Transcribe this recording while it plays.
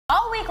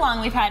long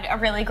we've had a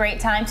really great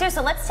time too.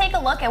 So let's take a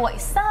look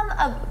at some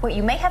of what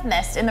you may have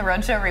missed in the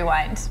Rhode Show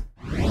Rewind.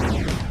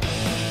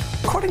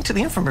 According to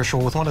the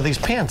infomercial, with one of these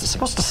pans, it's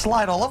supposed to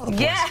slide all over the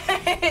place. Yeah,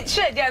 it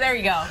should. Yeah, there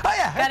you go. Oh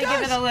yeah, gotta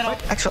give it a little.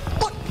 Wait, actually,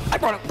 look, I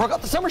broke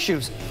out the summer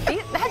shoes.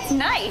 That's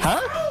nice.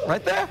 Huh?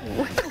 Right there.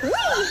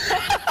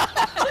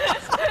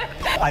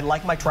 I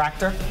like my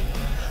tractor.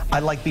 I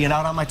like being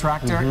out on my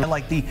tractor. I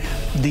like the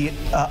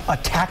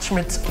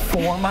attachments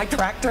for my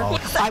tractor.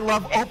 I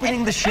love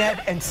opening the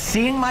shed and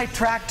seeing my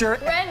tractor.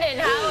 Brendan,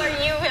 how are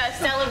you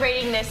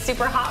celebrating this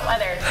super hot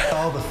weather?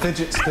 Oh, the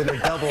fidget spinner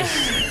doubles.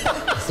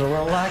 It's a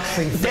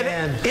relaxing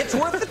fan. It's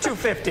worth the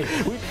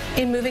 $250.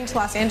 In moving to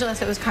Los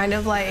Angeles, it was kind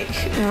of like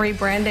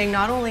rebranding,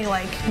 not only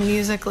like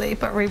musically,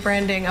 but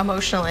rebranding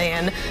emotionally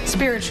and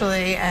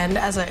spiritually and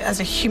as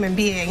a human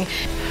being.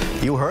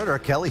 You heard her.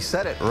 Kelly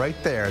said it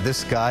right there.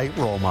 This guy,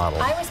 role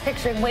model. I was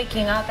picturing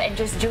waking up and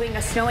just doing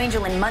a snow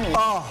angel and money.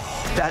 Oh,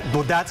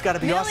 that's got to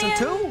be awesome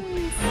too.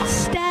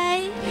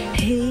 Stay,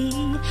 he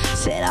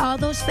said all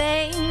those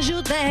things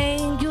you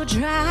think you'll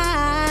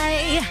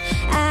try.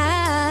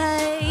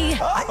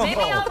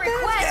 Maybe I'll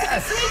request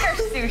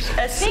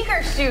a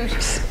sneaker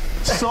sushi.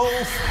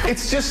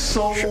 It's just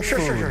soul food.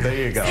 Sure. There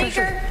you go.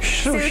 Sneaker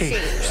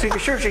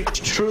sushi.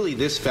 Truly,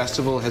 this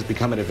festival has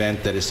become an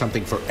event that is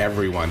something for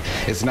everyone.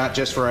 It's not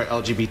just for our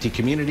LGBT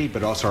community,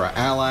 but also our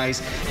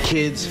allies,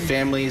 kids,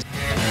 families.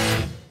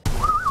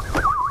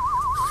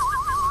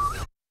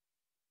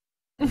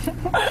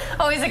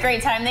 Always a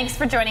great time. Thanks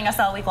for joining us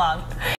all week long.